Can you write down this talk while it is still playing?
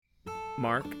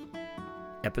Mark,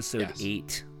 episode Yes.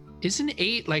 8. Isn't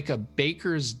 8 like a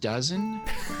baker's dozen?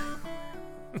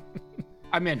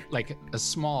 I meant like a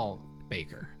small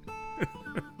baker.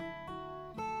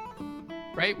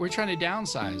 Right? We're trying to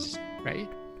downsize, right?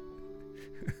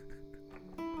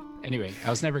 Anyway, I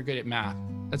was never good at math.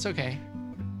 That's okay.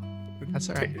 That's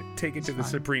all right. Take it to the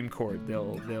fine. Supreme Court.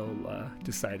 They'll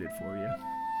decide it for you.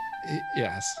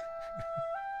 Yes.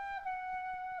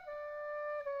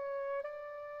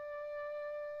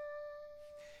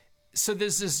 So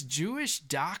there's this Jewish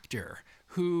doctor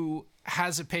who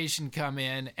has a patient come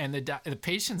in, and the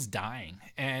patient's dying,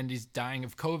 and he's dying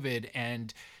of COVID,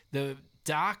 and the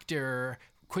doctor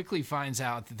quickly finds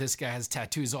out that this guy has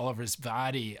tattoos all over his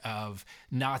body of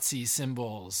Nazi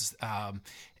symbols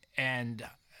and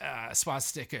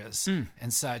swastikas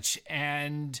and such.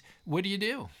 And what do you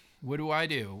do? What do I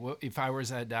do if I was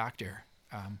that doctor?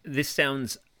 This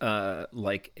sounds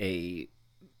like a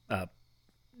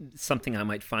something I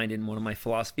might find in one of my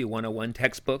Philosophy 101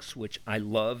 textbooks, which I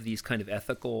love, these kind of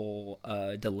ethical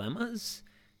dilemmas.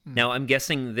 Now, I'm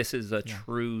guessing this is a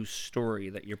true story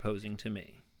that you're posing to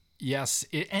me. Yes,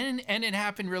 and it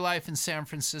happened real life in San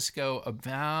Francisco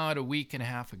about a week and a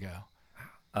half ago.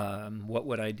 What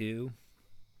would I do?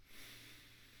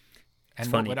 And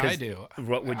funny, what would I do?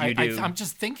 What would you do? I'm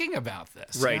just thinking about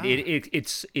this. Right. Yeah.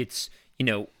 It's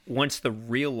once the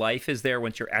real life is there,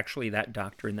 once you're actually that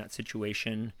doctor in that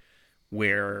situation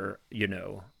where,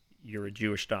 you're a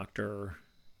Jewish doctor,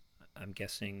 I'm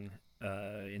guessing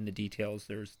in the details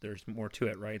there's more to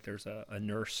it, right? There's a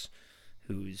nurse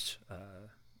who's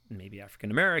maybe African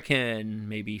American,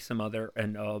 maybe some other,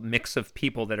 and a mix of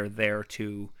people that are there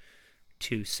to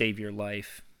save your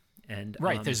life. And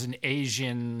Right, there's an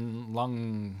Asian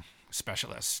lung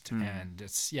specialist, and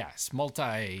it's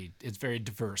very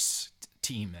diverse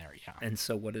team there. Yeah. And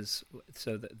so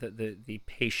the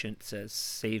patient says,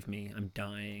 "Save me, I'm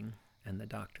dying," and the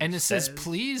doctor And it says, says,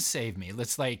 "Please save me."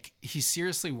 It's like he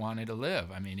seriously wanted to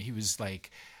live. I mean, he was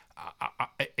like,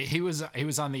 he was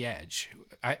on the edge.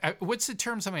 What's the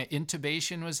term? Something like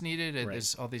intubation was needed. Right.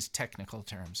 There's all these technical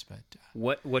terms, but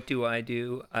What do I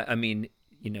do? I mean,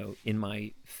 in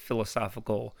my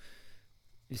philosophical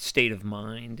state of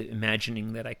mind,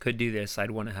 imagining that I could do this,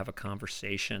 I'd want to have a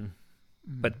conversation.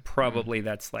 But probably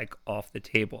that's like off the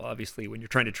table, obviously, when you're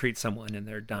trying to treat someone and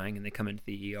they're dying and they come into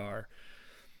the ER.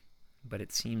 But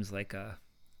it seems like a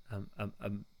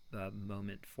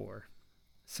moment for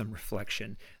some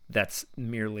reflection. That's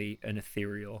merely an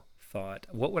ethereal thought.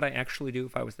 What would I actually do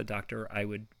if I was the doctor? I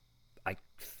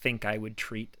think I would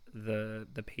treat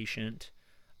the patient.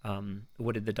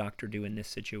 What did the doctor do in this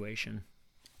situation?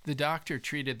 the doctor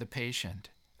treated the patient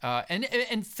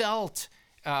and felt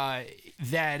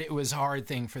that it was a hard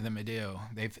thing for them to do.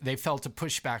 They felt a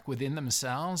pushback within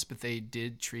themselves, but they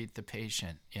did treat the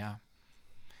patient. Yeah.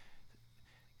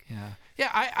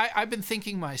 I've been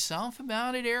thinking myself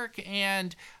about it, Eric,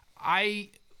 and I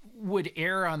would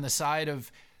err on the side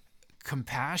of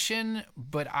compassion,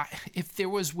 but if there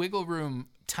was wiggle room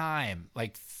time,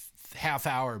 like half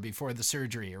hour before the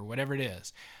surgery or whatever it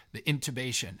is, the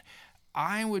intubation,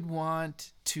 I would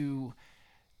want to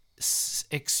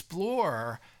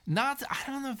explore. I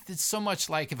don't know if it's so much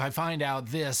like, if I find out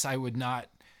this, I would not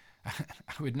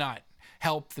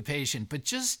help the patient, but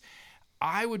just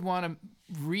I would want to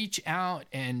reach out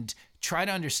and try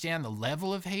to understand the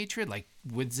level of hatred. Like,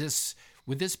 would this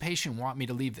patient want me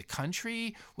to leave the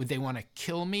country? Would they want to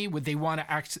kill me? Would they want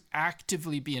to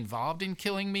actively be involved in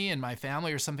killing me and my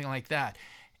family or something like that?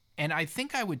 And I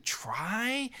think I would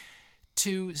try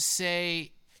to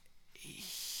say,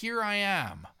 here I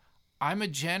am. I'm a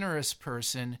generous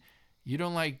person. You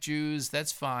don't like Jews.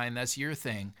 That's fine. That's your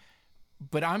thing.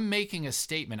 But I'm making a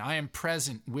statement. I am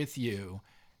present with you.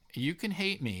 You can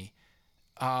hate me.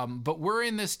 But we're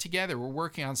in this together. We're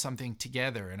working on something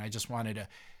together. And I just wanted to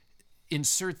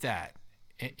insert that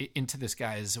into this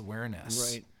guy's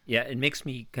awareness. Right. Yeah, it makes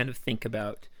me kind of think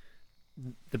about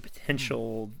the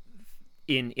potential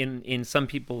in some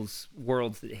people's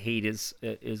worlds that hate is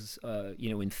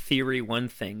in theory one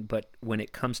thing, but when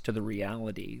it comes to the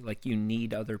reality, like you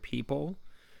need other people,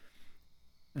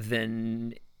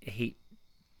 then hate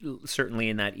certainly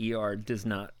in that ER does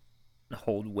not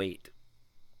hold weight.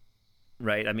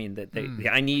 Right? I mean that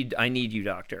I need you,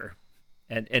 doctor.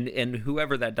 And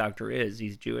whoever that doctor is,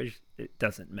 he's Jewish, it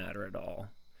doesn't matter at all.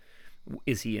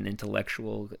 Is he an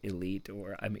intellectual elite,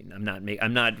 or I'm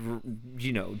not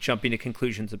jumping to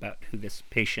conclusions about who this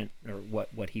patient or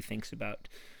what he thinks about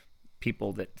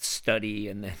people that study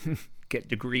and then get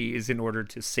degrees in order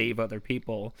to save other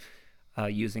people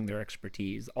using their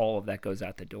expertise. All of that goes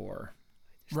out the door.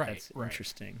 Right. That's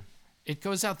interesting. it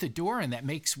goes out the door, and that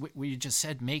makes what you just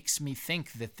said makes me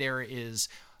think that there is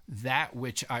that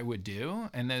which I would do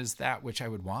and there's that which I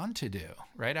would want to do,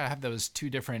 right? I have those two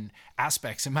different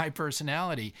aspects in my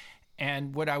personality.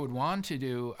 And what I would want to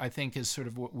do, I think, is sort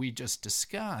of what we just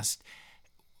discussed.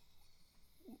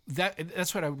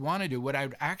 That's what I would want to do. What I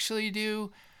would actually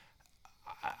do,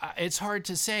 it's hard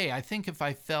to say. I think if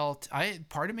I felt,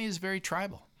 part of me is very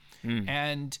tribal.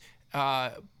 And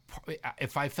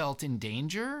if I felt in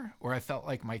danger or I felt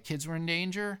like my kids were in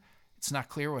danger, it's not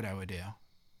clear what I would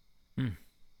do.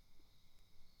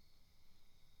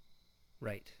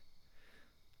 Right.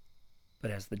 But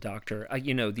as the doctor,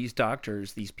 these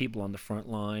doctors, these people on the front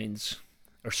lines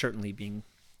are certainly being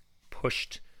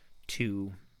pushed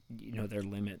to, their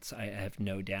limits. I have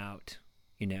no doubt,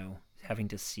 having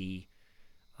to see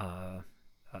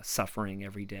suffering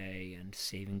every day and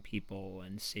saving people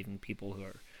who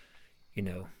are,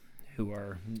 who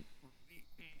are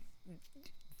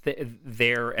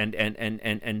there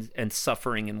and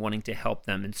suffering and wanting to help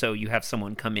them. And so you have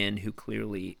someone come in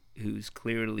who's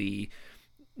clearly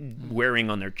wearing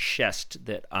on their chest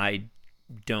that I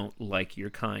don't like your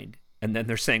kind. And then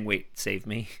they're saying, wait, save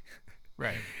me.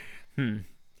 Right.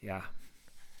 Yeah.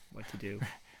 What to do?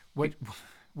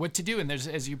 What to do? And there's,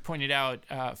 as you pointed out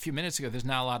a few minutes ago, there's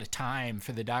not a lot of time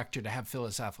for the doctor to have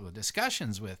philosophical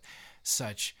discussions with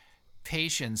such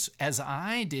patients, as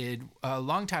I did a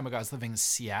long time ago. I was living in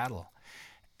Seattle.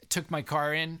 Took my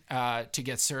car in to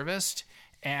get serviced,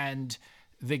 and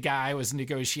the guy was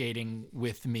negotiating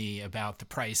with me about the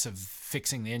price of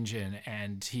fixing the engine,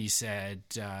 and he said,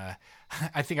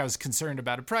 I think I was concerned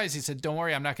about a price. He said, don't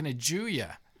worry, I'm not going to Jew you.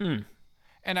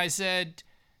 And I said,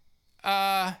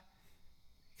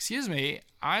 excuse me,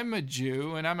 I'm a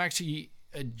Jew, and I'm actually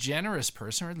a generous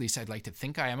person, or at least I'd like to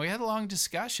think I am. We had a long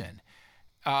discussion.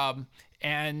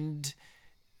 And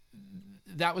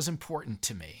that was important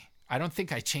to me. I don't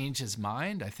think I changed his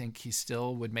mind. I think he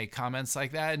still would make comments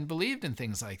like that and believed in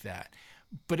things like that.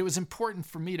 But it was important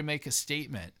for me to make a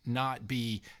statement, not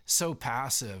be so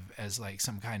passive as like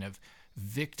some kind of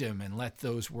victim and let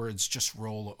those words just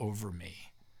roll over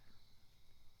me.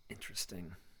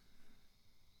 Interesting.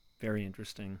 Very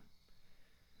interesting.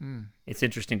 It's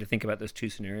interesting to think about those two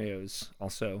scenarios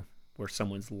also, where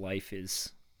someone's life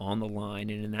is on the line,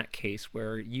 and in that case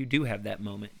where you do have that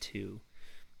moment to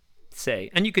say,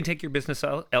 and you can take your business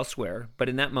elsewhere, but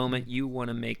in that moment you want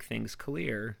to make things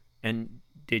clear. And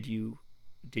did you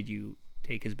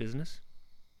take his business?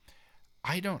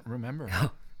 I don't remember.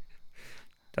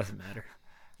 Doesn't matter.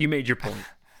 You made your point.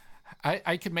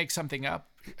 I could make something up.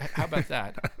 How about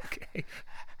that? Okay.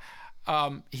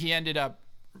 He ended up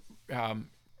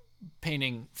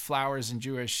painting flowers and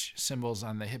Jewish symbols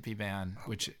on the hippie van,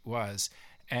 which it was.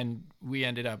 And we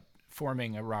ended up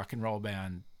forming a rock and roll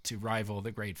band to rival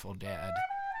the Grateful Dead.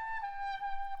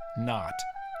 Not.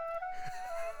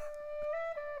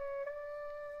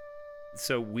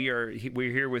 So we're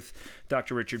here with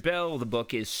Dr. Richard Bell. The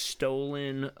book is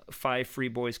Stolen: 5 Free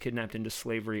Boys Kidnapped into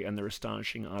Slavery and Their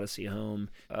Astonishing Odyssey Home.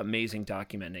 Amazing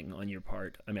documenting on your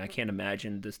part. I mean, I can't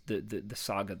imagine the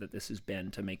saga that this has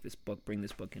been to make this book, bring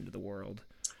this book into the world.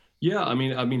 Yeah, I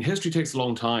mean, history takes a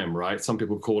long time, right? Some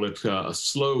people call it a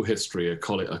slow history. A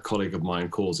colleague of mine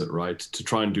calls it, right? To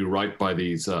try and do right by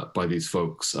these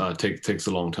folks takes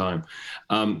a long time.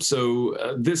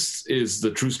 So this is the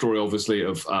true story, obviously,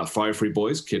 of 5 free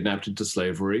boys kidnapped into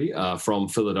slavery from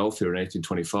Philadelphia in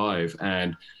 1825,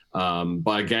 and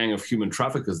by a gang of human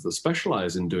traffickers that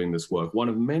specialize in doing this work. One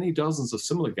of many dozens of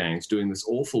similar gangs doing this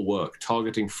awful work,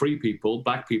 targeting free people,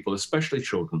 black people, especially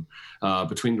children,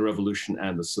 between the Revolution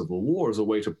and the Civil War as a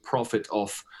way to profit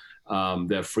off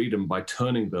their freedom by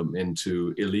turning them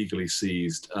into illegally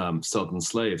seized Southern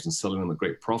slaves and selling them at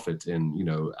great profit in,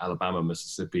 Alabama,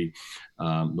 Mississippi,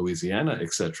 Louisiana,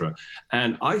 etc.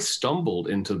 And I stumbled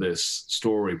into this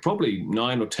story probably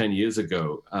 9 or 10 years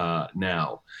ago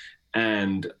now.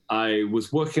 And I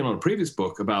was working on a previous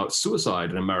book about suicide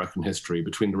in American history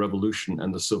between the Revolution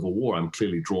and the Civil War. I'm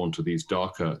clearly drawn to these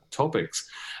darker topics.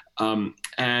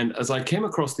 And as I came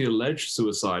across the alleged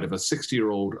suicide of a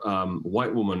 60-year-old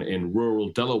white woman in rural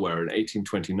Delaware in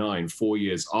 1829, 4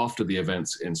 years after the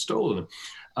events in Stolen,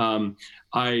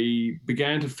 I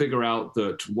began to figure out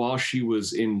that while she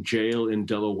was in jail in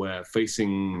Delaware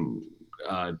facing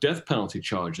death penalty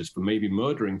charges for maybe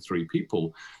murdering 3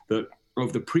 people, that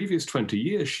over the previous 20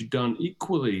 years, she'd done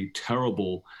equally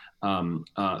terrible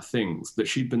things, that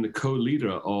she'd been the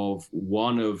co-leader of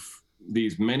one of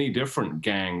these many different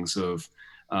gangs of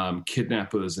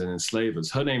kidnappers and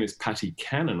enslavers. Her name is Patty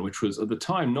Cannon, which was at the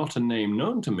time not a name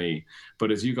known to me,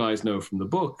 but as you guys know from the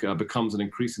book, becomes an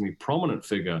increasingly prominent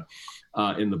figure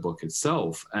in the book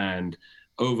itself. And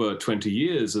over 20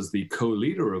 years as the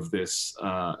co-leader of this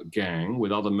gang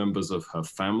with other members of her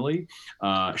family,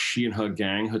 she and her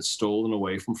gang had stolen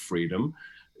away from freedom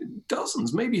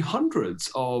dozens, maybe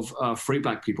hundreds of free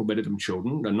black people, many of them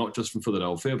children, and not just from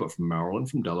Philadelphia, but from Maryland,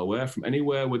 from Delaware, from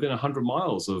anywhere within 100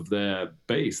 miles of their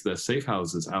base, their safe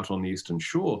houses out on the Eastern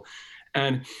Shore.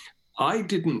 And I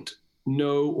didn't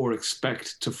know or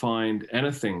expect to find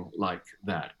anything like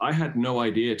that. I had no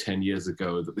idea 10 years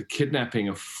ago that the kidnapping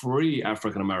of free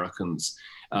African Americans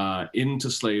into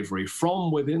slavery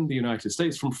from within the United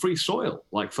States, from free soil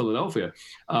like Philadelphia,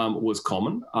 was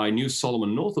common. I knew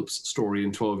Solomon Northup's story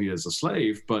in 12 Years a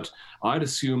Slave, but I'd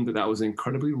assumed that that was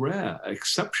incredibly rare,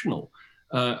 exceptional.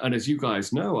 And as you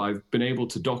guys know, I've been able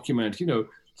to document,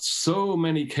 so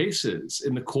many cases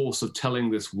in the course of telling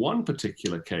this one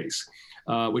particular case,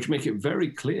 which make it very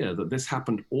clear that this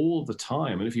happened all the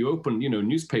time. And if you open,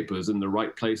 newspapers in the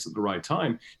right place at the right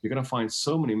time, you're going to find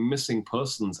so many missing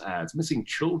persons ads, missing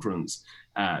children's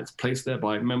ads placed there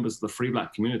by members of the free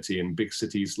black community in big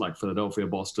cities like Philadelphia,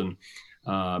 Boston,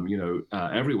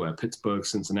 everywhere, Pittsburgh,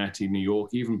 Cincinnati, New York,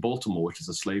 even Baltimore, which is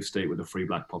a slave state with a free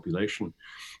black population.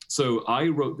 So I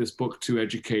wrote this book to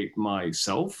educate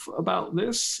myself about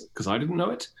this because I didn't know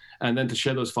it, and then to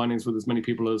share those findings with as many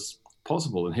people as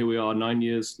possible. And here we are 9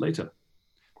 years later.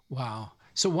 Wow.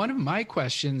 So one of my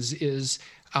questions is,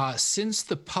 since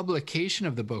the publication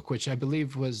of the book, which I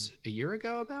believe was a year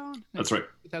ago about? That's right.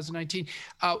 2019.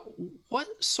 What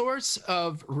sorts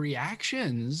of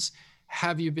reactions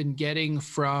have you been getting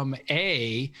from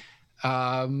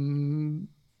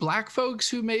Black folks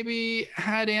who maybe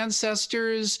had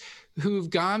ancestors who've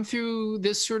gone through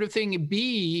this sort of thing,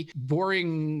 B,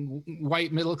 boring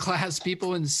white middle-class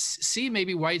people, and C,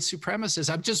 maybe white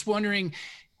supremacists? I'm just wondering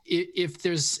if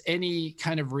there's any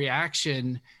kind of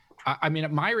reaction. I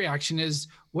mean, my reaction is,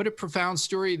 what a profound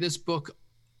story this book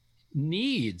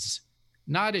needs.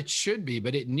 Not it should be,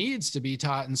 but it needs to be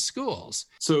taught in schools.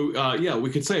 So, we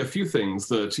could say a few things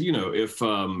that,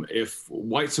 if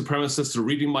white supremacists are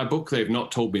reading my book, they've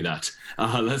not told me that.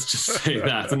 Let's just say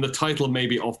that. And the title may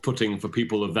be off-putting for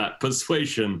people of that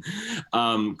persuasion,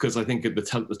 because I think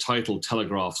the title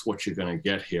telegraphs what you're going to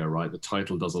get here, right? The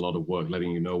title does a lot of work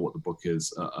letting you know what the book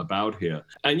is about here.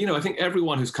 And, I think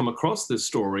everyone who's come across this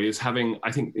story is having,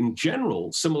 I think, in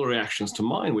general, similar reactions to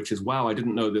mine, which is, wow, I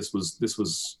didn't know this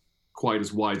was quite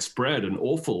as widespread and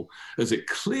awful as it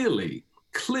clearly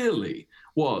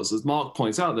was. As Mark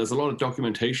points out, there's a lot of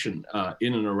documentation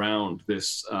in and around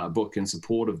this book in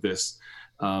support of this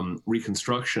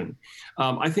reconstruction.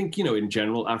 I think, in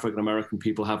general, African-American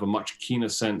people have a much keener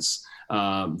sense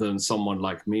than someone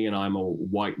like me, and I'm a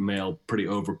white male, pretty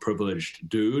overprivileged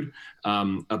dude,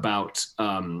 about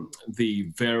the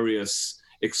various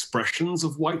expressions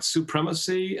of white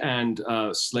supremacy and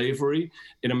slavery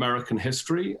in American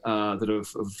history that have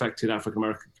affected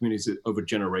African-American communities over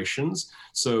generations.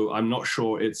 So I'm not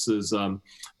sure it's as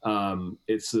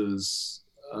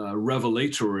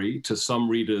revelatory to some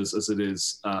readers as it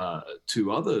is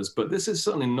to others, but this is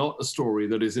certainly not a story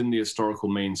that is in the historical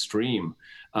mainstream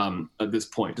at this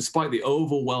point, despite the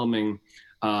overwhelming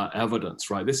evidence,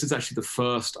 right? This is actually the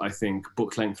first, I think,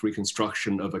 book-length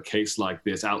reconstruction of a case like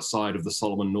this outside of the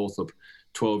Solomon Northup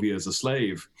 12 Years a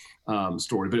Slave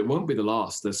story, but it won't be the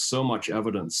last. There's so much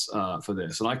evidence for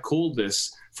this. And I called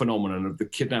this phenomenon of the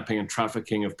kidnapping and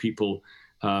trafficking of people,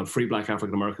 free Black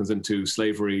African Americans, into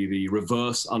slavery, the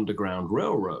reverse Underground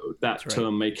Railroad. That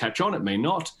term may catch on, it may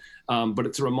not, but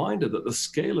it's a reminder that the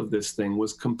scale of this thing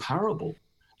was comparable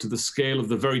to the scale of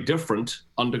the very different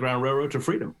Underground Railroad to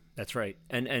freedom. That's right.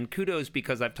 And kudos,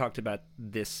 because I've talked about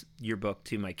your book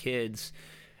to my kids.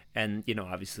 And,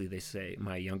 obviously they say,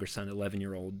 my younger son,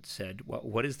 11-year-old, said, well,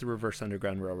 what is the reverse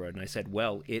Underground Railroad? And I said,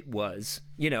 well, it was,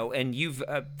 and you've,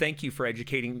 thank you for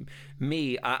educating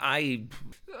me. I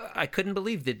couldn't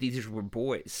believe that these were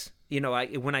boys.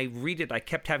 When I read it, I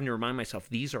kept having to remind myself,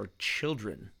 these are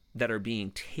children that are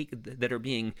being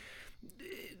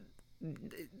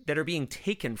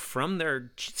taken from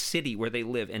their city where they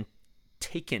live and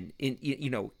taken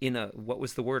in a, what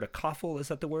was the word, a coffle, is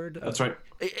that the word? That's right.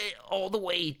 All the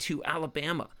way to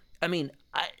Alabama. I mean,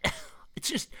 it's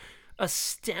just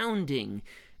astounding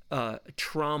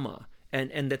trauma,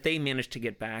 and that they managed to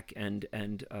get back, and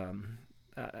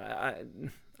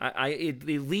it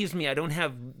leaves me, I don't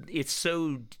have, it's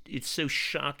so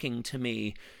shocking to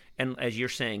me. And as you're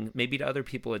saying, maybe to other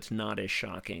people it's not as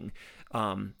shocking.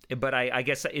 But I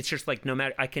guess it's just like no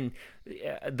matter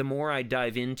the more I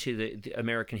dive into the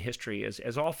American history,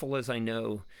 as awful as I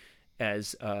know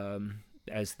as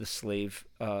the slave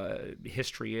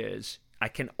history is, I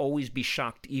can always be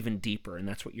shocked even deeper, and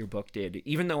that's what your book did.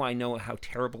 Even though I know how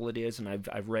terrible it is, and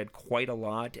I've read quite a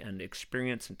lot and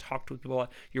experienced and talked with people a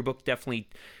lot, your book definitely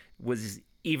was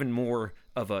even more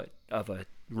of a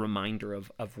reminder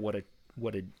of what a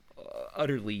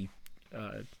utterly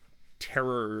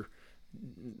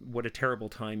what a terrible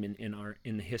time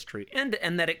in the history,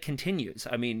 and that it continues.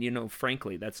 I mean,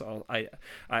 frankly, that's all.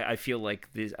 I feel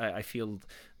like this. I feel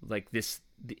like this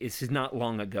is not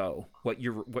long ago. What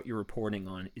you're reporting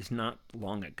on is not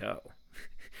long ago.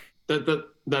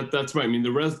 That's right. I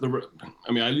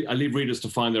mean, I leave readers to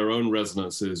find their own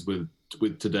resonances with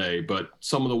today, but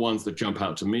some of the ones that jump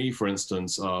out to me, for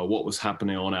instance, are what was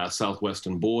happening on our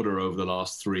southwestern border over the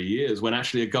last 3 years, when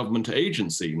actually a government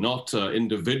agency, not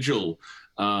individual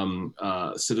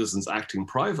citizens acting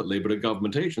privately, but a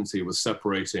government agency was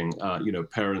separating,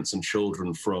 parents and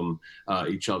children from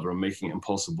each other and making it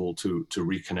impossible to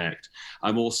reconnect.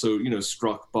 I'm also,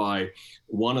 struck by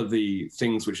one of the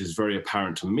things which is very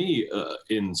apparent to me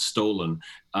in Stolen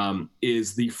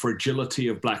is the fragility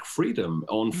of Black freedom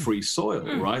on free soil,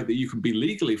 right? That you can be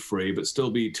legally free but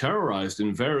still be terrorized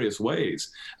in various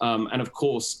ways. And of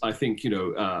course, I think,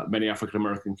 many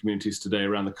African-American communities today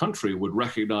around the country would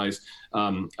recognize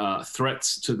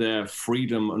threats to their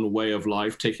freedom and way of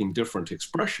life taking different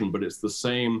expression, but it's the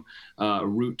same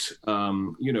root,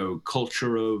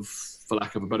 culture of, for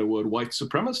lack of a better word, white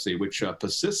supremacy, which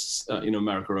persists in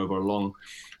America over a long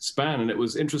span. And it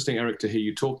was interesting, Eric, to hear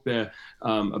you talk there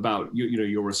about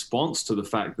your response to the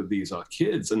fact that these are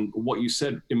kids. And what you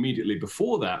said immediately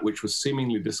before that, which was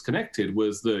seemingly disconnected,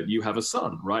 was that you have a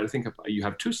son, right? I think you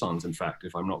have two sons, in fact,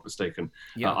 if I'm not mistaken.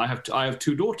 Yeah. I have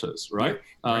two daughters, right?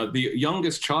 Yeah, right. The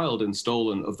youngest child in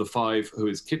Stolen of the five who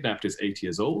is kidnapped is 8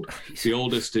 years old. The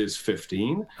oldest is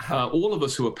 15. All of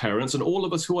us who are parents and all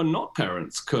of us who are not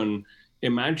parents can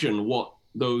imagine what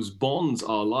those bonds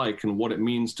are like and what it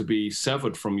means to be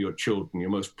severed from your children,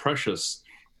 your most precious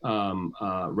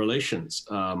relations,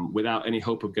 without any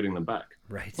hope of getting them back.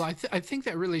 Right. Well, I think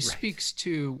that really speaks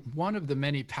to one of the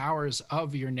many powers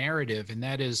of your narrative, and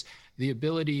that is the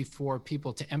ability for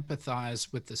people to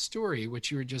empathize with the story,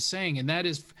 which you were just saying. And that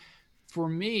is, for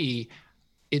me,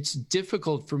 it's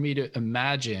difficult for me to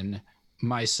imagine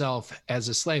myself as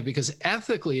a slave, because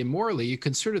ethically and morally, you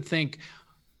can sort of think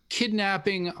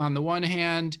kidnapping on the one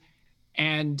hand,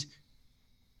 and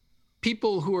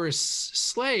people who are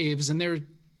slaves and they're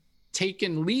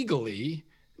taken legally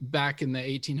back in the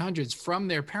 1800s from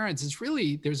their parents. It's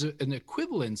really, there's an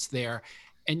equivalence there.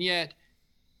 And yet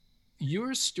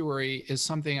your story is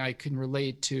something I can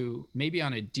relate to maybe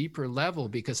on a deeper level,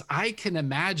 because I can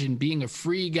imagine being a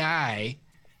free guy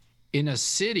in a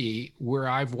city where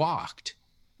I've walked,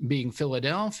 being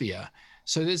Philadelphia.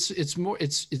 So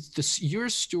your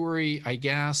story, I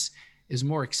guess, is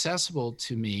more accessible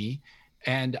to me.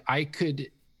 And I could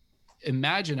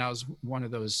imagine I was one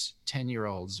of those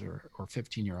 10-year-olds or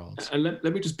 15-year-olds. And let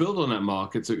me just build on that,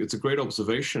 Mark. It's a great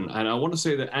observation. And I want to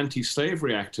say that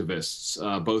anti-slavery activists,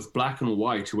 both Black and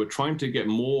white, who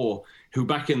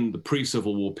back in the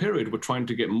pre-Civil War period were trying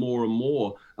to get more and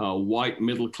more white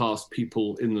middle-class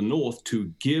people in the North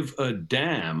to give a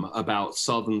damn about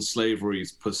Southern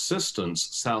slavery's persistence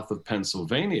south of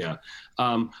Pennsylvania,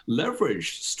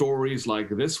 leveraged stories like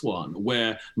this one,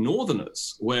 where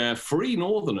free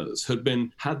Northerners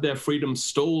had their freedom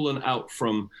stolen out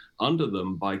from under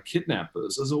them by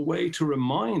kidnappers, as a way to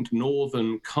remind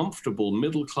Northern comfortable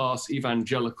middle-class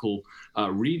evangelical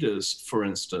readers, for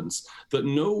instance, that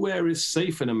nowhere is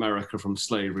safe in America from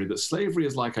slavery, that slavery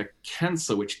is like a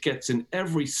cancer which gets in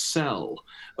every cell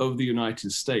of the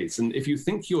United States. And if you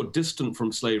think you're distant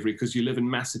from slavery because you live in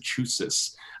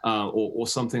Massachusetts or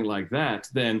something like that,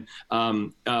 then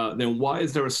why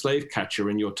is there a slave catcher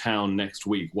in your town next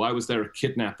week? Why was there a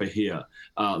kidnapper here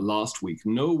last week?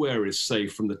 Nowhere is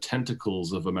safe from the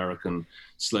tentacles of American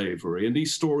slavery. And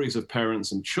these stories of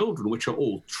parents and children, which are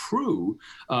all true,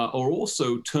 are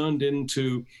also turned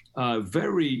into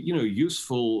very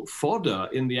useful fodder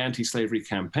in the anti-slavery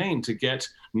campaign to get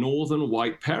Northern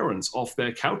white parents off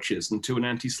their couches and to an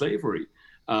anti-slavery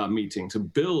meeting, to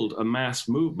build a mass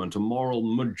movement, a moral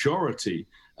majority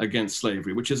against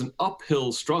slavery, which is an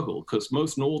uphill struggle because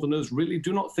most Northerners really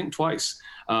do not think twice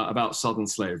about Southern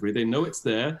slavery. They know it's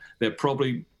there. They'll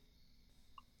probably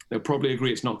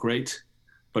agree it's not great.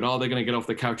 but are they going to get off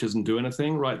their couches and do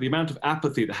anything, right? The amount of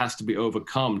apathy that has to be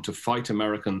overcome to fight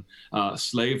American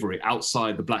slavery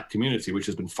outside the Black community, which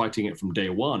has been fighting it from day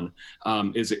one,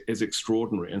 is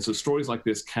extraordinary. And so stories like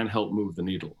this can help move the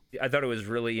needle. I thought it was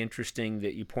really interesting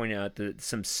that you point out that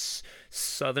some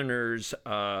Southerners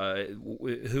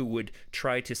who would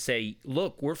try to say,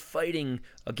 look, we're fighting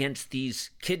against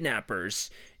these kidnappers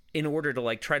in order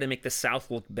to try to make the South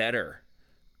look better.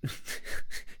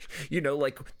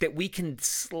 Like that we can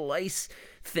slice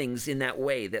things in that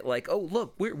way, that oh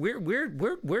look, we're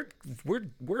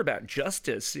about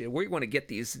justice. We want to get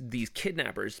these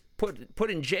kidnappers put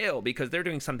in jail because they're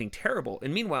doing something terrible,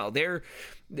 and meanwhile they're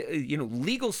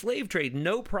legal slave trade,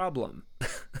 no problem.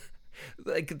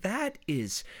 That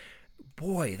is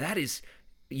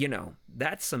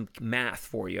that's some math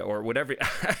for you, or whatever.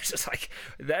 Just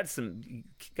that's some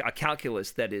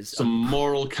calculus that is some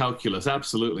moral calculus.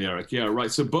 Absolutely, Eric. Yeah,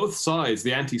 right. So both sides,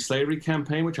 the anti-slavery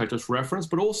campaign, which I just referenced,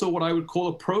 but also what I would call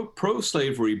a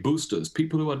pro-slavery boosters,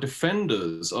 people who are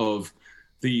defenders of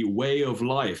the way of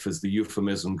life, as the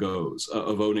euphemism goes,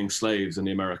 of owning slaves in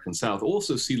the American South,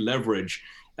 also see leverage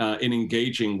in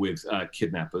engaging with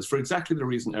kidnappers for exactly the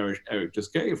reason Eric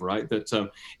just gave, right?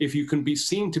 That if you can be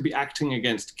seen to be acting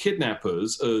against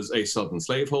kidnappers as a Southern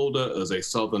slaveholder, as a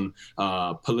Southern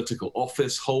political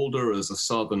office holder, as a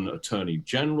Southern attorney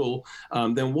general,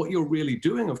 then what you're really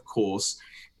doing, of course,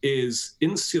 is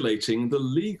insulating the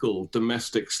legal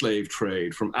domestic slave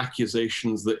trade from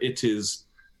accusations that it is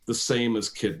the same as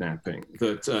kidnapping,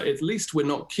 that at least we're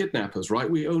not kidnappers, right?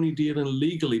 We only deal in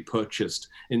legally purchased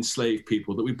enslaved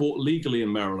people that we bought legally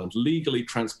in Maryland, legally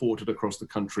transported across the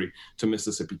country to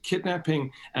Mississippi.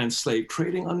 Kidnapping and slave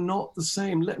trading are not the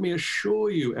same. Let me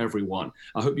assure you, everyone.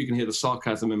 I hope you can hear the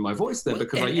sarcasm in my voice there,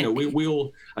 because we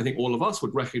all, I think all of us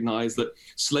would recognize that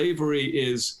slavery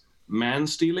is man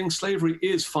stealing. Slavery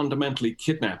is fundamentally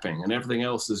kidnapping, and everything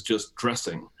else is just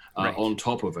dressing on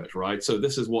top of it, right? So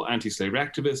this is what anti-slavery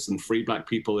activists and free Black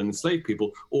people and enslaved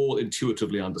people all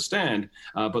intuitively understand,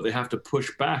 but they have to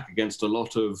push back against a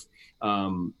lot of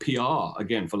PR,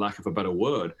 again, for lack of a better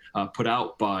word, put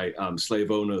out by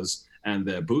slave owners and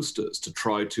their boosters to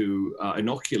try to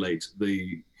inoculate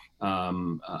the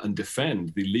and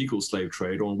defend the legal slave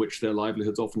trade on which their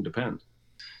livelihoods often depend.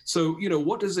 So,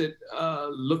 what does it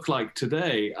look like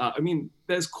today? I mean,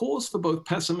 there's cause for both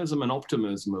pessimism and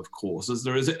optimism, of course, as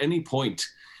there is at any point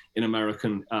in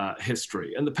American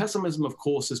history. And the pessimism, of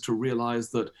course, is to realize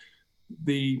that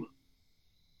the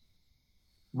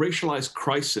racialized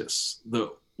crisis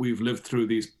that we've lived through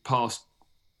these past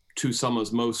 2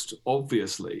 summers most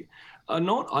obviously are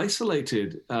not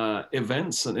isolated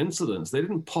events and incidents. They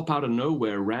didn't pop out of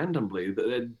nowhere randomly.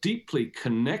 They're deeply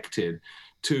connected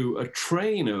to a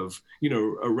train of,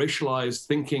 racialized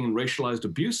thinking and racialized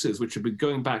abuses, which have been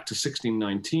going back to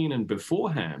 1619 and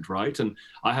beforehand, right? And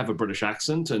I have a British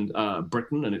accent, and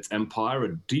Britain and its empire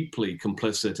are deeply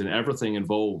complicit in everything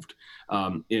involved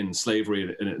in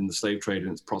slavery and in the slave trade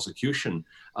and its prosecution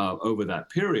over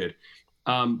that period.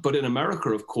 But in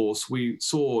America, of course, we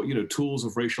saw, tools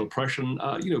of racial oppression,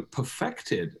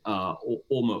 perfected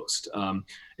almost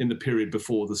in the period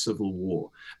before the Civil War.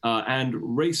 And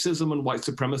racism and white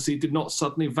supremacy did not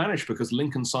suddenly vanish because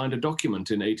Lincoln signed a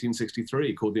document in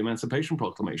 1863 called the Emancipation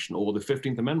Proclamation, or the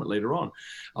 15th Amendment later on,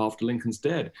 after Lincoln's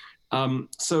dead.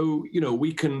 So,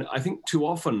 we can, I think too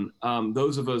often,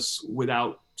 those of us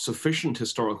without sufficient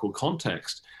historical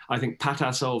context, I think, pat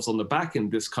ourselves on the back in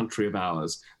this country of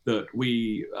ours that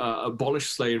we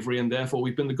abolished slavery and therefore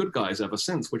we've been the good guys ever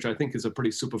since, which I think is a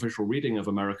pretty superficial reading of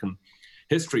American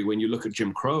history. When you look at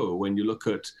Jim Crow, when you look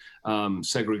at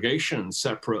segregation,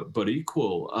 separate but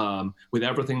equal, with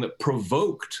everything that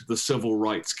provoked the civil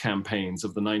rights campaigns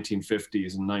of the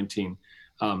 1950s and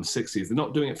 1960s. They're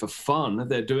not doing it for fun.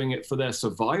 They're doing it for their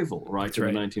survival, right? That's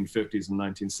in the 1950s and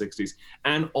 1960s.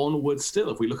 And onward still,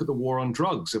 if we look at the war on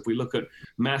drugs, if we look at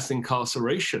mass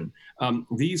incarceration,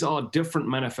 these are different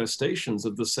manifestations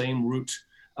of the same root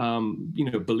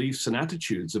beliefs and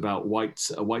attitudes about white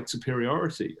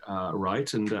superiority,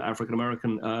 right? And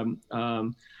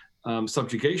African-American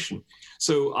subjugation.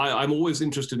 So I'm always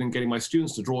interested in getting my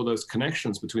students to draw those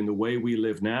connections between the way we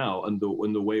live now and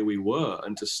the way we were,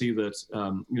 and to see that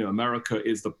America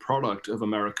is the product of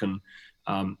American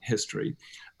history.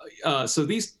 So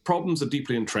these problems are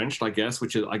deeply entrenched, I guess,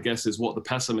 which is what the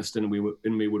pessimist in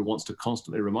me would want to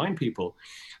constantly remind people.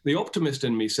 The optimist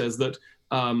in me says that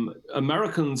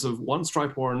Americans of one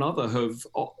stripe or another have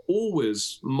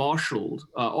always marshaled,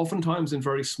 oftentimes in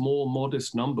very small,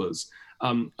 modest numbers,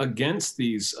 against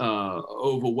these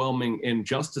overwhelming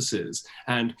injustices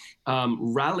and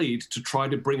rallied to try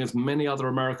to bring as many other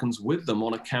Americans with them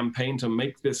on a campaign to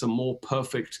make this a more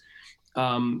perfect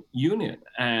union.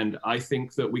 And I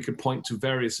think that we could point to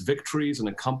various victories and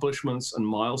accomplishments and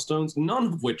milestones,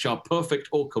 none of which are perfect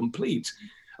or complete,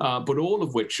 but all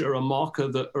of which are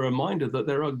a reminder that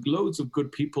there are loads of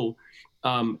good people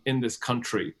in this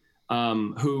country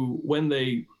who, when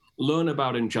they learn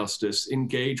about injustice,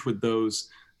 engage with those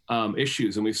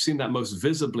issues. And we've seen that most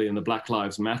visibly in the Black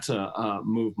Lives Matter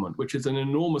movement, which is an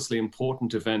enormously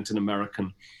important event in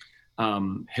American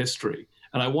history.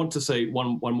 And I want to say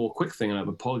one more quick thing, and I have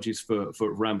apologies for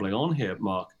rambling on here,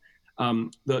 Mark,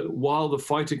 that while the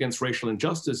fight against racial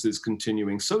injustice is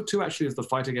continuing, so too actually is the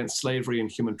fight against slavery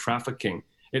and human trafficking.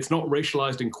 It's not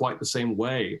racialized in quite the same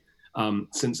way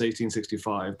since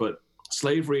 1865, but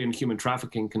slavery and human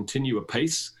trafficking continue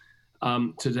apace.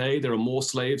 Today, there are more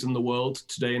slaves in the world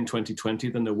today in 2020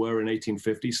 than there were in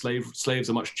 1850. Slaves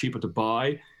are much cheaper to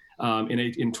buy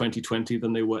in 2020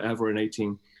 than they were ever in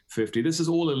 1850. This is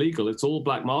all illegal. It's all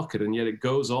black market, and yet it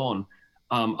goes on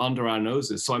under our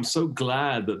noses. So I'm so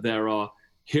glad that there are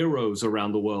heroes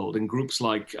around the world in groups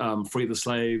like Free the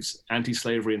Slaves,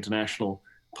 Anti-Slavery International,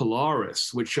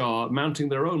 Polaris, which are mounting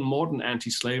their own modern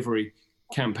anti-slavery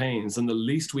campaigns. And the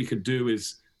least we could do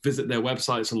is visit their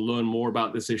websites and learn more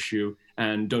about this issue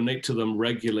and donate to them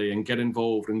regularly and get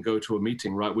involved and go to a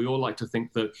meeting, right? We all like to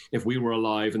think that if we were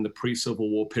alive in the pre-Civil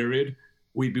War period,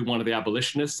 we'd be one of the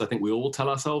abolitionists. I think we all tell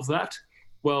ourselves that.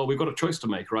 Well, we've got a choice to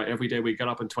make, right? Every day we get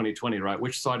up in 2020, right?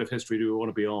 Which side of history do we want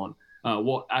to be on?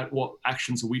 What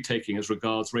actions are we taking as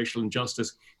regards racial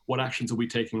injustice? What actions are we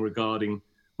taking regarding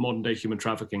modern day human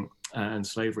trafficking and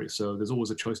slavery? So there's always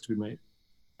a choice to be made.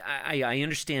 I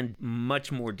understand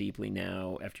much more deeply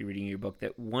now after reading your book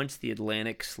that once the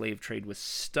Atlantic slave trade was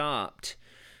stopped,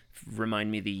 remind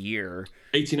me the year.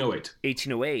 1808.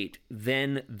 1808,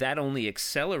 then that only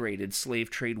accelerated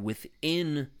slave trade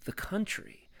within the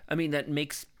country. I mean, that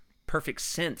makes perfect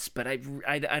sense, but I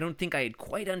don't think I had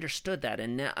quite understood that.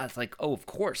 And now I was like, oh, of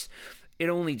course. It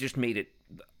only just made it,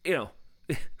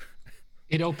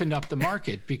 It opened up the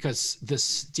market because the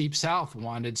Deep South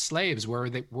wanted slaves.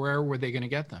 Where were they going to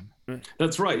get them?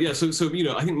 That's right. Yeah. So I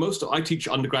think I teach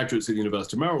undergraduates at the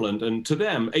University of Maryland, and to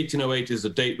them, 1808 is a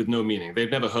date with no meaning.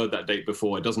 They've never heard that date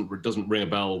before. It doesn't ring a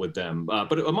bell with them.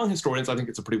 But among historians, I think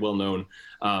it's a pretty well-known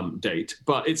date.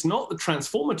 But it's not the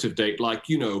transformative date like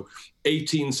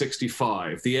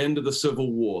 1865, the end of the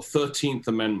Civil War, 13th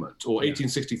Amendment, or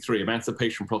 1863,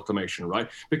 Emancipation Proclamation, right?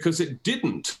 Because it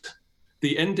didn't.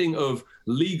 The ending of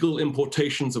legal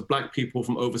importations of black people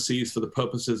from overseas for the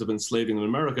purposes of enslaving in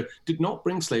America did not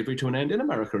bring slavery to an end in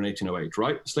America in 1808,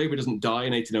 right? Slavery doesn't die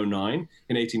in 1809,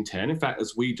 in 1810. In fact,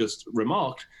 as we just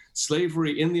remarked,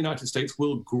 slavery in the United States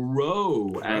will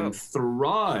grow and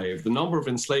thrive. The number of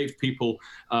enslaved people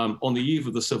on the eve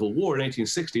of the Civil War in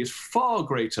 1860 is far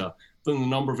greater than the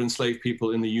number of enslaved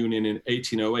people in the Union in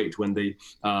 1808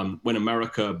 when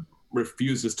America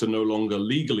refuses to no longer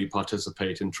legally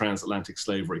participate in transatlantic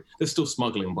slavery. There's still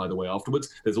smuggling, by the way,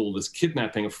 afterwards. There's all this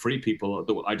kidnapping of free people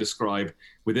that I describe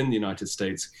within the United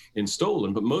States in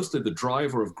stolen. But mostly the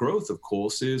driver of growth, of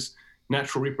course, is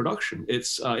natural reproduction.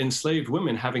 It's enslaved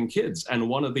women having kids. And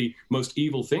one of the most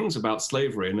evil things about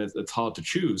slavery, and it's hard to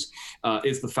choose,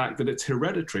 is the fact that it's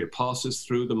hereditary. It passes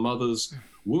through the mother's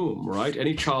womb, right?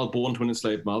 Any child born to an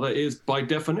enslaved mother is, by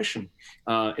definition,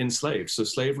 enslaved. So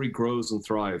slavery grows and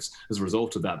thrives as a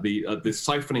result of that. The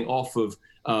siphoning off of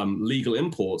legal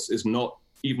imports is not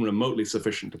even remotely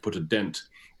sufficient to put a dent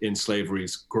in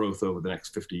slavery's growth over the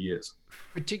next 50 years.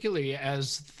 Particularly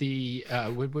as the,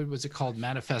 what was it called,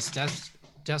 Manifest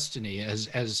Destiny,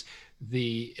 as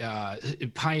the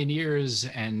pioneers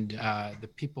and the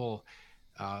people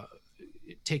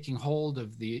taking hold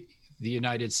of the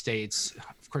United States.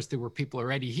 Of course, there were people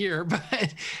already here,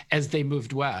 but as they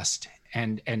moved west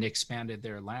and expanded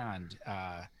their land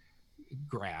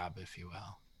grab, if you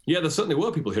will. Yeah, there certainly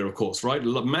were people here, of course, right?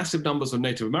 Massive numbers of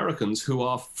Native Americans who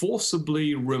are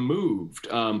forcibly removed,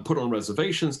 put on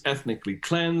reservations, ethnically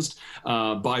cleansed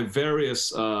by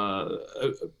various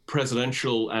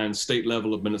presidential and state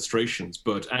level administrations.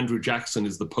 But Andrew Jackson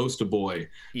is the poster boy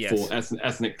for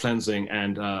ethnic cleansing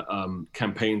and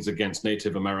campaigns against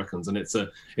Native Americans. And it's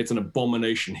an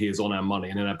abomination. He is on our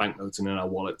money and in our banknotes and in our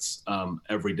wallets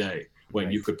every day.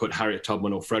 When you could put Harriet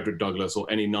Tubman or Frederick Douglass or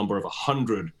any number of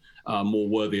 100 more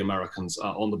worthy Americans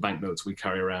on the banknotes we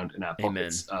carry around in our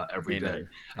pockets every day.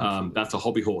 That's a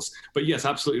hobby horse. But yes,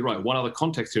 absolutely right. One other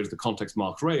context here is the context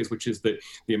Mark raised, which is that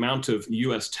the amount of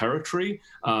U.S. territory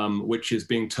which is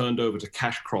being turned over to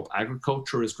cash crop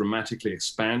agriculture is dramatically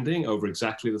expanding over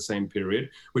exactly the same period,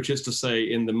 which is to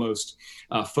say in the most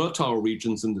fertile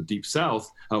regions in the Deep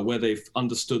South, where they've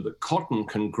understood that cotton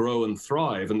can grow and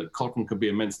thrive and that cotton can be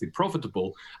immensely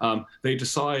profitable, they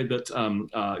decide that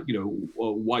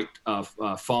white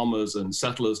farmers and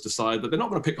settlers decide that they're not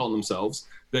going to pick on themselves.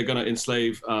 They're going to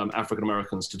enslave African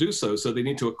Americans to do so. So they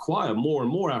need to acquire more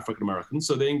and more African Americans.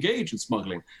 So they engage in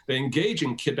smuggling. They engage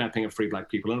in kidnapping of free black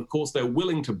people. And of course, they're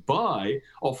willing to buy,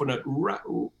 often at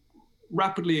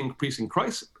rapidly increasing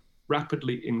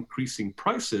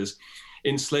prices,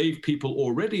 enslaved people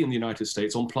already in the United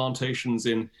States on plantations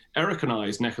in Eric and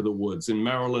I's neck of the woods in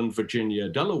Maryland, Virginia,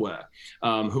 Delaware,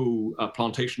 who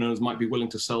plantation owners might be willing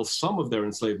to sell some of their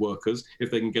enslaved workers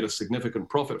if they can get a significant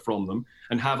profit from them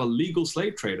and have a legal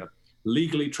slave trader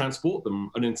legally transport them,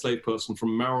 an enslaved person,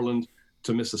 from Maryland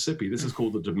to Mississippi. This is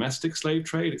called the domestic slave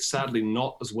trade. It's sadly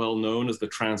not as well known as the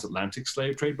transatlantic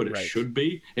slave trade, but it should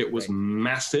be. It was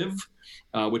massive.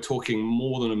 We're talking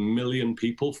more than 1 million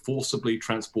people forcibly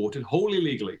transported, wholly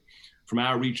legally, from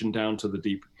our region down to the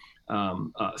deep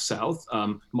South.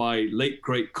 My late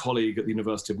great colleague at the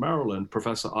University of Maryland,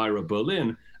 Professor Ira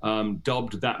Berlin,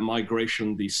 dubbed that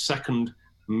migration the second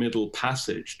Middle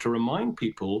Passage, to remind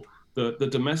people that the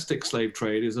domestic slave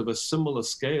trade is of a similar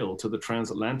scale to the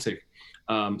transatlantic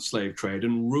slave trade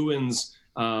and ruins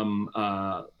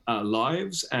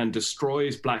lives and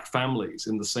destroys black families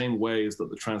in the same ways that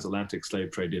the transatlantic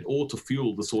slave trade did, all to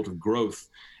fuel the sort of growth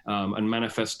and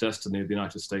manifest destiny of the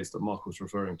United States that Mark was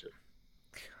referring to.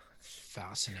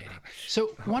 Fascinating. So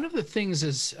one of the things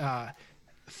is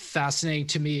fascinating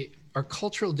to me are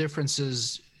cultural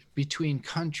differences between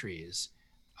countries.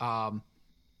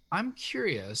 I'm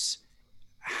curious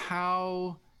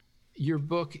how your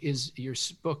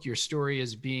story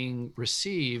is being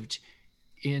received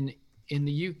in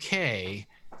the UK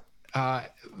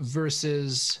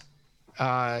versus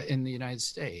in the United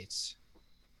States.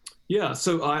 Yeah,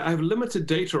 so I have limited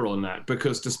data on that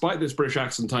because despite this British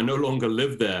accent, I no longer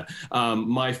live there.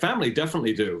 My family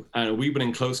definitely do, and we've been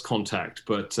in close contact,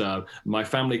 but my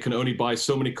family can only buy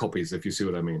so many copies, if you see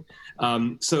what I mean.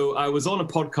 So I was on a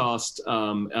podcast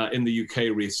in the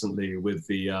UK recently with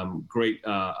the great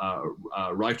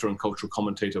writer and cultural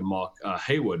commentator Mark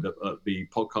Hayward. The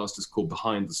podcast is called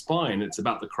Behind the Spine. It's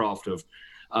about the craft of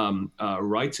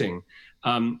writing.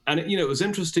 And it was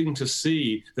interesting to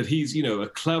see that he's, a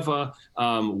clever,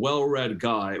 well-read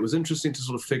guy. It was interesting to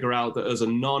sort of figure out that as a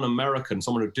non-American,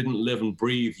 someone who didn't live and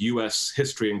breathe U.S.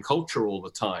 history and culture all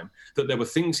the time, that there were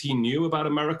things he knew about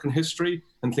American history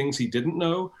and things he didn't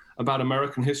know about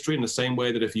American history, in the same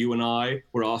way that if you and I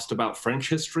were asked about French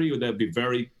history, there'd be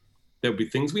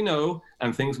things we know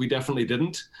and things we definitely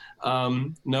didn't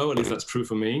know. At least that's true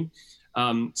for me.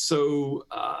 So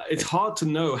it's hard to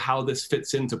know how this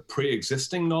fits into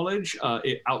pre-existing knowledge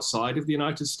outside of the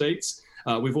United States.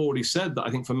 We've already said that I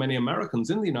think for many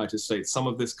Americans in the United States, some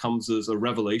of this comes as a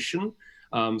revelation.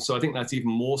 So I think that's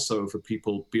even more so for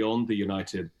people beyond the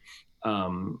United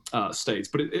States.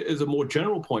 But it is a more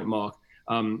general point, Mark.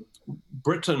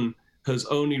 Britain has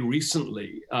only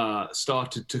recently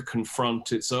started to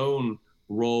confront its own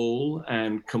role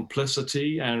and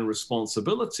complicity and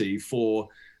responsibility for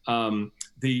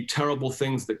the terrible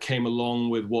things that came along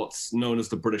with what's known as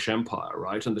the British Empire,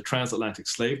 right? And the transatlantic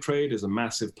slave trade is a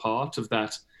massive part of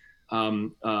that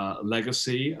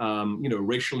legacy.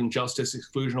 Racial injustice,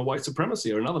 exclusion, or white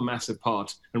supremacy are another massive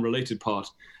part and related part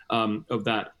of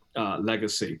that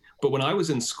legacy. But when I was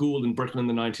in school in Britain in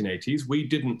the 1980s, we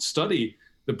didn't study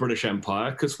the British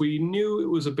Empire because we knew it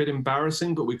was a bit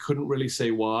embarrassing, but we couldn't really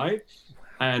say why.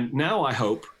 And now I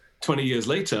hope, 20 years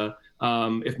later,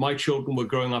 if my children were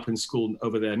growing up in school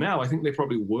over there now, I think they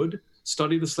probably would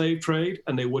study the slave trade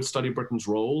and they would study Britain's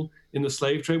role in the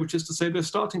slave trade, which is to say they're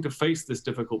starting to face this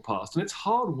difficult past. And it's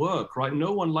hard work, right?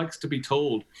 No one likes to be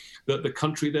told that the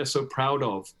country they're so proud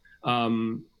of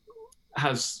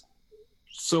has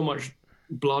so much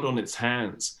blood on its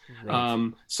hands.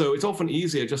 Right. So it's often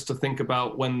easier just to think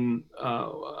about when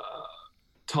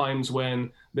times when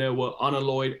there were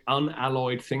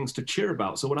unalloyed things to cheer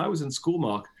about. So when I was in school,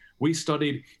 Mark, we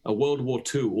studied World War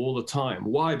II all the time.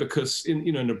 Why? Because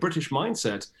in a British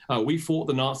mindset, we fought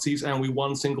the Nazis and we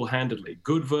won single-handedly.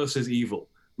 Good versus evil.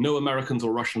 No Americans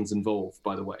or Russians involved,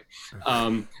 by the way.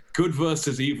 Good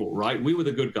versus evil, right? We were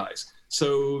the good guys.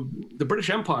 So the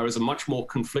British Empire is a much more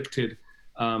conflicted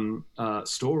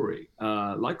story.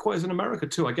 Likewise in America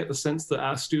too. I get the sense that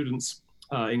our students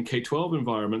in K-12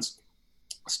 environments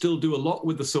still do a lot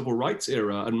with the civil rights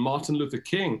era and Martin Luther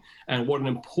King and what an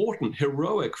important,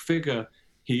 heroic figure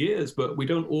he is. But we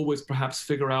don't always perhaps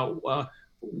figure out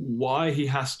why he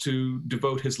has to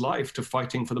devote his life to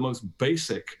fighting for the most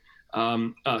basic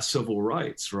civil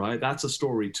rights, right? That's a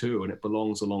story too, and it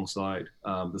belongs alongside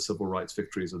the civil rights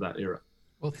victories of that era.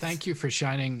 Well, thank you for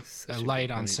shining a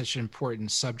light on such an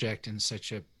important subject in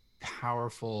such a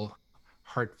powerful,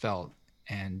 heartfelt,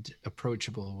 and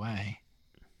approachable way.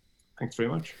 Thanks very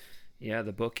much. Yeah,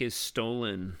 the book is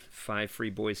Stolen: 5 Free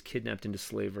Boys Kidnapped into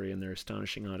Slavery and Their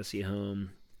Astonishing Odyssey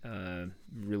Home.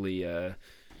 Really an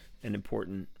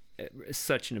important,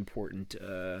 such an important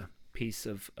piece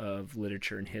of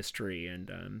literature and history,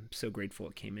 and I'm so grateful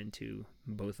it came into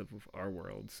both of our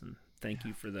worlds. And thank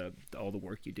you for all the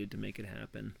work you did to make it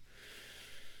happen.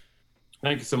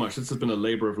 Thank you so much. This has been a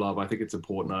labor of love. I think it's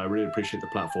important. I really appreciate the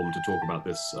platform to talk about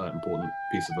this important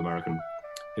piece of American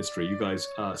history. You guys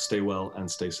stay well and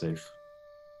stay safe.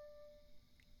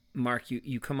 Mark,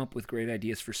 you come up with great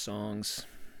ideas for songs,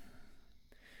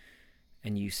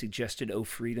 and you suggested "Oh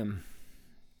Freedom"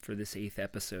 for this 8th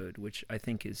episode, which I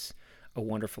think is a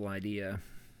wonderful idea.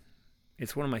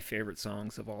 It's one of my favorite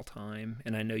songs of all time,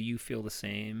 and I know you feel the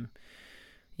same.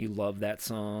 You love that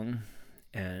song,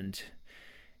 and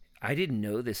I didn't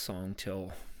know this song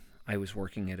till I was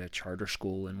working at a charter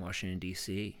school in Washington,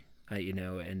 D.C.,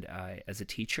 and I, as a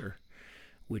teacher,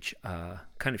 which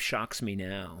kind of shocks me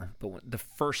now. But the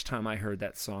first time I heard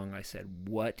that song, I said,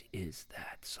 "What is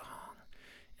that song?"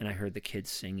 And I heard the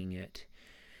kids singing it.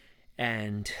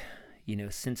 And,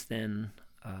 since then,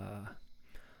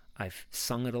 I've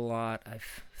sung it a lot.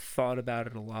 I've thought about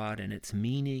it a lot and its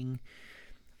meaning.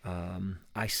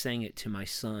 I sang it to my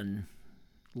son,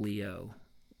 Leo,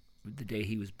 the day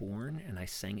he was born, and I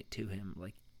sang it to him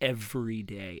like every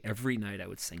day. Every night I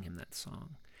would sing him that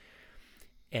song.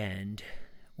 And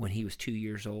when he was 2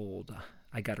 years old,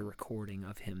 I got a recording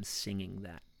of him singing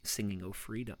 "Oh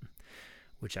Freedom,"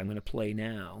 which I'm going to play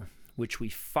now, which we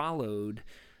followed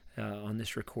on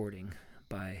this recording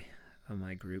by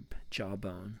my group,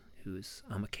 Jawbone, who's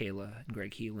Michaela and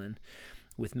Greg Heelan,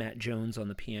 with Matt Jones on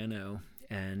the piano,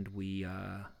 and we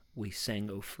sang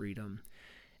 "Oh Freedom."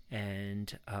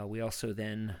 And we also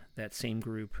then, that same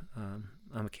group,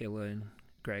 Michaela and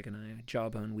Greg and I,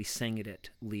 Jawbone, we sang it at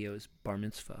Leo's bar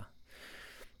mitzvah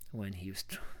when he was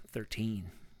 13.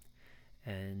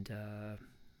 And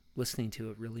listening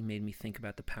to it really made me think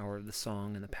about the power of the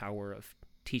song and the power of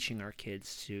teaching our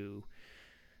kids to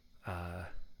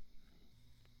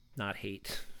not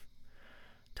hate,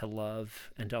 to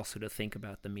love, and also to think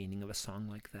about the meaning of a song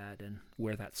like that and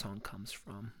where that song comes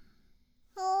from.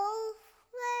 Oh,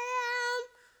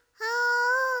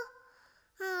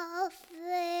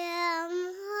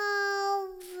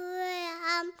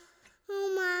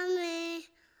 Mommy,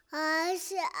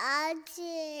 I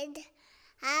did.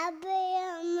 I be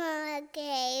in my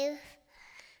cave.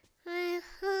 My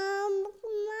home,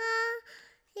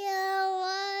 your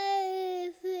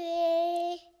wifey.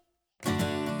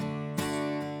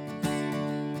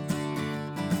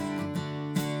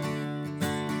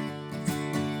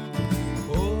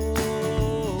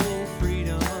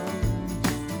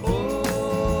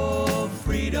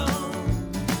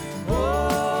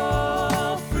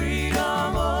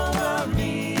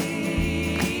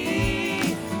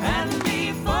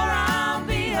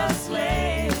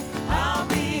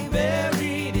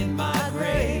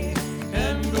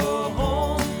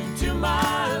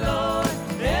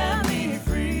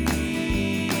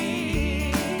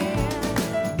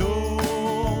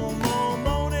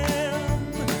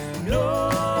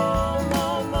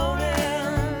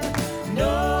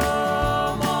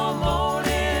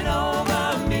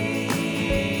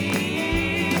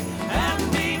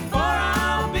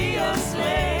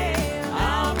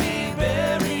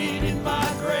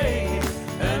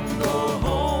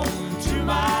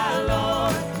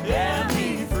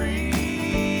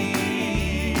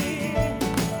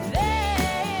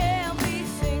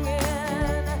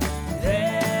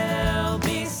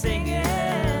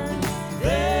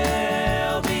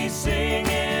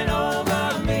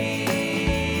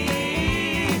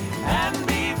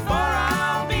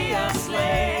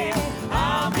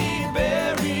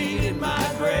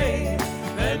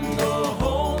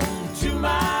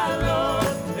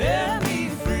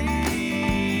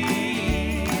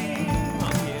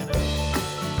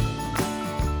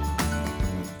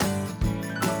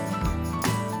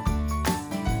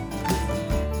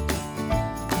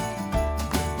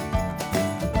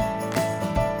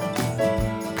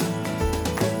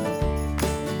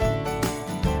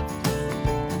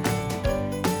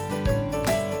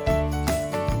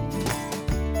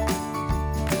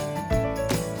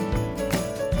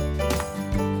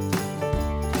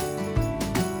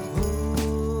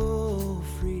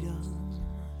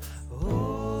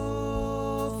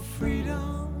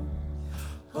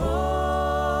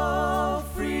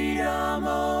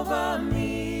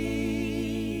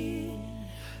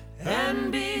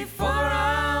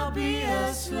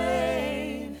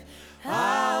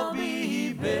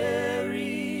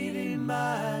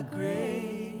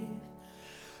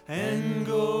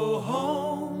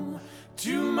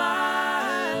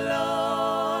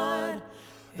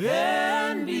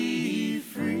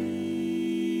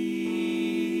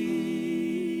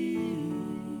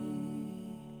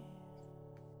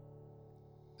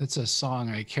 That's a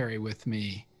song I carry with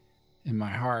me in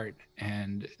my heart,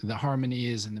 and the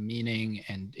harmonies and the meaning,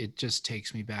 and it just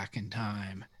takes me back in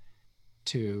time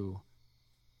to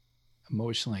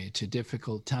emotionally to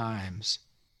difficult times.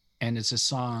 And it's a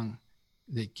song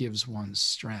that gives one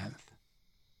strength.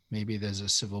 Maybe there's a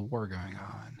civil war going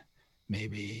on.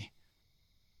 Maybe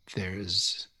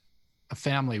there's a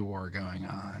family war going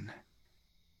on.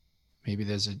 Maybe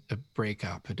there's a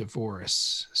breakup, a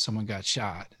divorce, someone got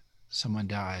shot, someone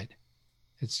died.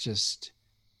 It's just,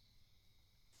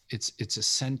 it's a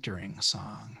centering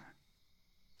song,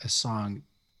 a song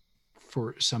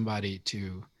for somebody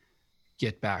to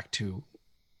get back to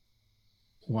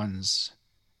one's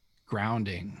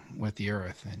grounding with the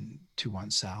earth and to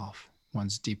oneself,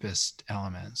 one's deepest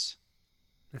elements.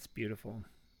 That's beautiful.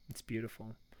 It's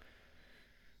beautiful.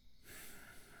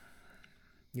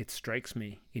 It strikes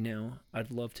me,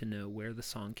 I'd love to know where the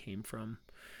song came from,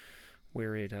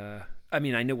 where it, I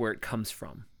know where it comes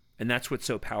from. And that's what's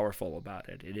so powerful about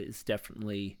it. It is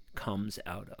definitely comes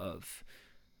out of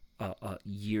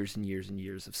years and years and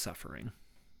years of suffering,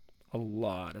 a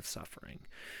lot of suffering,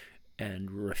 and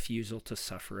refusal to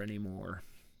suffer anymore.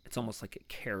 It's almost like it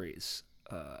carries,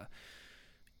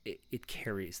 it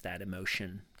carries that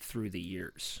emotion through the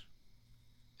years.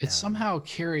 It somehow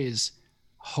carries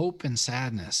hope and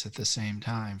sadness at the same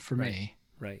time for me.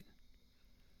 Right.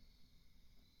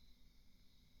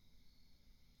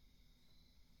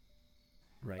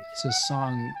 Right. It's a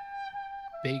song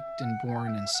baked and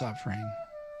born in suffering.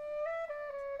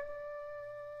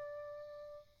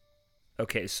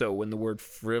 Okay, so when the word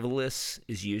frivolous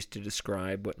is used to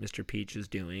describe what Mr. Peach is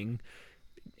doing,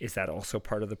 is that also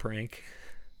part of the prank?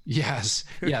 Yes.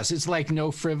 It's like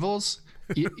no frivels.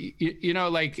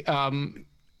 Like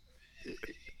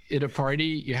at a party,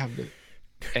 you have the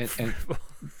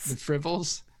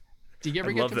frivels. Do you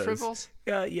ever get the frivels?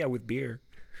 Yeah, with beer.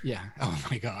 Yeah. Oh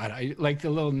my God. I like the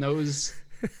little nose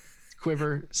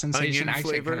quiver sensation. I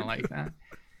actually kind of like that.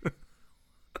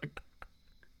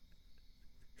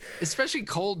 Especially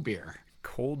cold beer.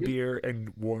 Cold beer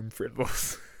and warm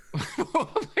frivels. Oh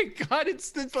my God.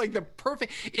 It's like the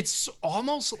perfect. It's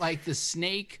almost like the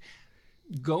snake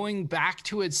going back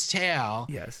to its tail.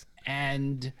 Yes.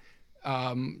 And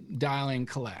dialing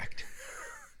collect.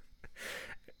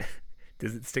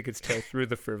 Does it stick its tail through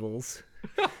the frivels?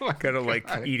 Oh kind of like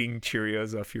eating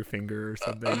Cheerios off your finger or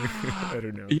something. I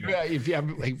don't know. Yeah, if you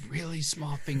have like really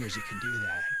small fingers, you can do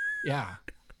that.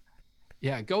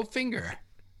 Yeah. Go finger.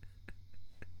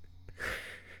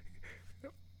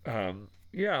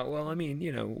 Yeah. Well,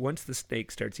 once the snake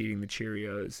starts eating the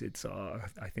Cheerios, it's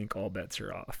I think all bets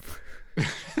are off.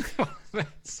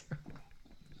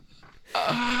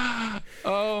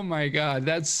 Oh my God,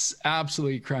 that's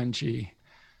absolutely crunchy.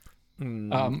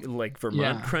 Like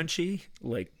Vermont crunchy,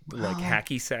 like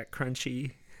hacky sack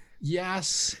crunchy.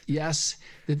 Yes.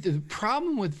 The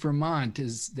problem with Vermont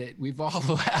is that we've all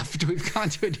left. We've gone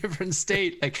to a different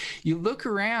state. Like you look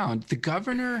around, the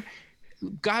governor,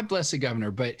 God bless the governor,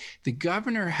 but the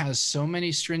governor has so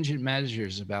many stringent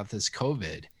measures about this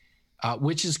COVID.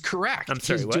 Which is correct. I'm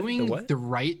sorry, He's doing the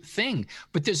right thing.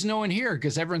 But there's no one here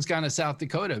because everyone's gone to South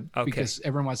Dakota because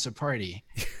everyone wants to party.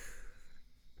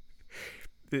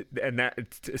 And that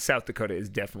South Dakota is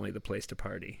definitely the place to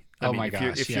party. My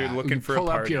gosh! If you're looking for a party, pull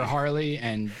up your Harley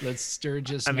and let's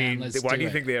Sturgis. Why do you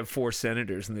think they have 4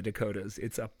 senators in the Dakotas?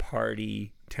 It's a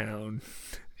party town.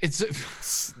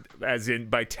 As in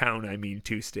by town, I mean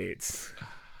 2 states.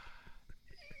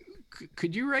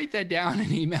 Could you write that down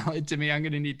and email it to me? I'm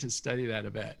going to need to study that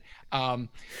a bit.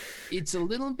 It's a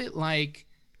little bit like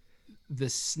the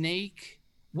snake.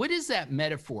 What is that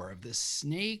metaphor of the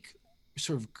snake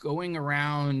sort of going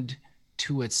around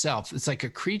to itself? It's like a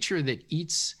creature that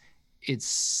eats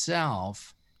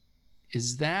itself.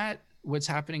 Is that what's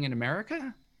happening in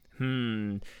America?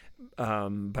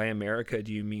 By America,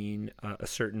 do you mean a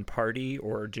certain party,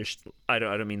 or just I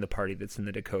don't mean the party that's in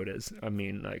the Dakotas. I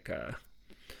mean like a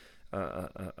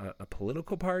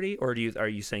political party, or are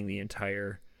you saying the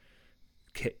entire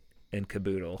kit and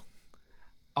caboodle?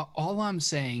 All I'm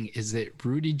saying is that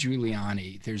Rudy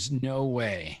Giuliani, there's no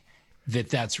way that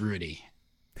that's Rudy.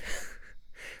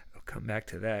 I'll come back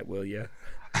to that, will you?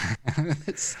 I'm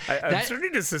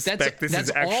starting to suspect this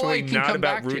is actually not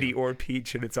about Rudy or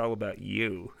Peach, and it's all about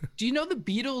you. Do you know the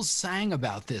Beatles sang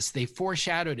about this? They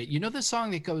foreshadowed it. You know the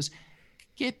song that goes,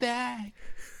 "Get back,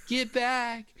 get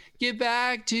back, get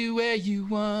back to where you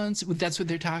once." That's what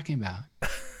they're talking about.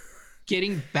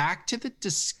 Getting back to the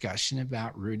discussion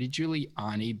about Rudy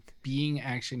Giuliani being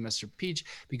actually Mr. Peach,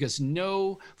 because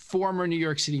no former New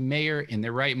York City mayor in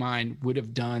their right mind would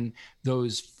have done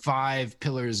those 5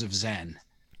 pillars of Zen.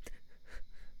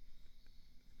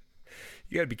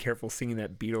 You gotta be careful singing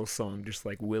that Beatles song just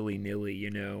like willy nilly. You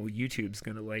know, YouTube's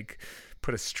gonna like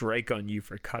put a strike on you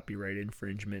for copyright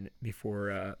infringement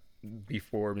before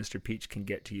Mr. Peach can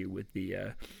get to you with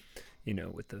the,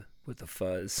 with the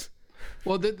fuzz.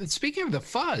 Well, speaking of the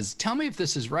fuzz, tell me if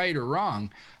this is right or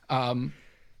wrong.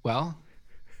 Well,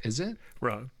 is it?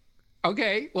 Wrong.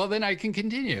 Okay, well then I can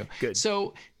continue. Good.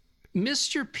 So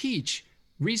Mr. Peach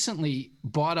recently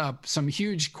bought up some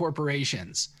huge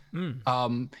corporations,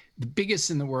 the biggest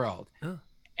in the world. Oh.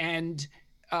 And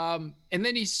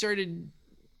then he started,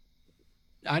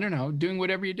 I don't know, doing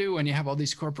whatever you do when you have all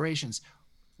these corporations.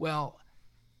 Well,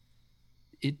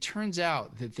 it turns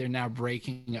out that they're now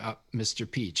breaking up Mr.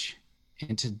 Peach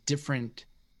into different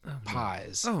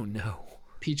pies. Oh no.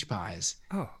 Peach pies.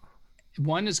 Oh.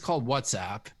 One is called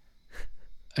WhatsApp.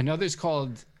 Another's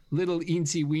called Little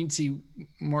Eensy Weensy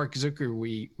Mark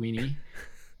Zuckerweenie.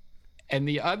 And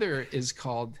the other is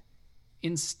called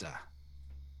Insta.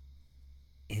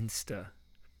 Insta.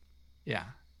 Yeah.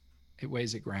 It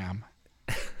weighs a gram.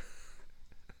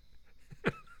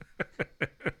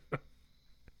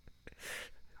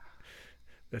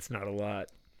 That's not a lot.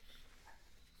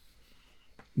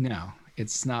 No,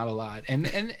 it's not a lot. And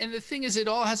the thing is, it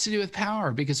all has to do with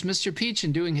power, because Mr. Peach,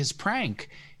 in doing his prank,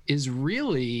 is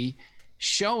really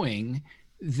showing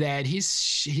that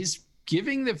he's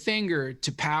giving the finger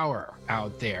to power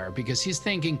out there, because he's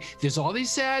thinking there's all these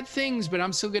sad things, but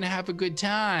I'm still going to have a good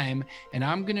time, and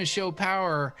I'm going to show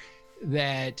power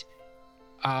that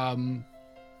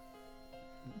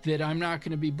that I'm not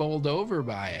going to be bowled over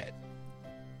by it.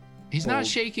 He's not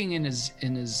shaking in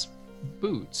his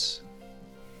boots.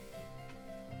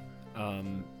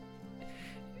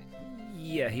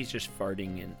 Yeah, he's just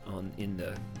farting in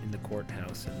the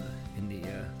courthouse in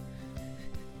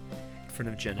front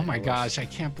of Jenna. Oh my Ellis. gosh, I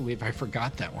can't believe I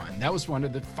forgot that one. That was one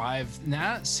of the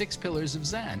 6 pillars of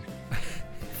Zen.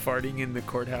 Farting in the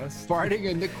courthouse. Farting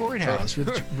in the courthouse with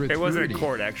It wasn't Rudy. a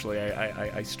court, actually.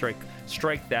 I strike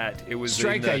that. It was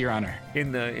Strike that, Your Honor.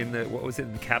 In the what was it,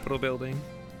 in the Capitol building?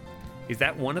 Is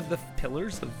that one of the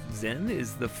pillars of Zen?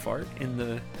 Is the fart in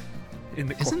the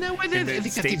Isn't that why they got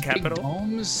state these capitol? big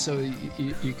domes so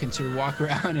you can sort of walk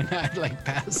around and not like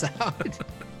pass out?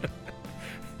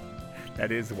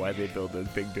 That is why they build those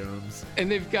big domes. And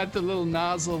they've got the little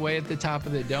nozzle way at the top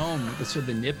of the dome, sort of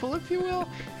the nipple, if you will.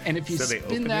 And if you So they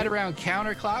spin open that it? around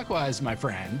counterclockwise, my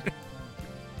friend,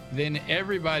 then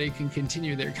everybody can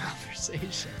continue their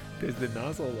conversation. Does the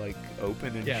nozzle like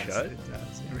open and Yes, shut? it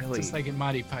does. Yeah. Really? Just like in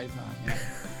Monty Python. Yeah.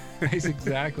 Yes,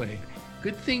 exactly.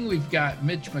 Good thing we've got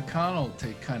Mitch McConnell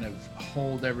to kind of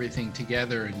hold everything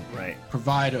together and Right.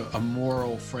 provide a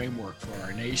moral framework for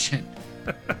our nation.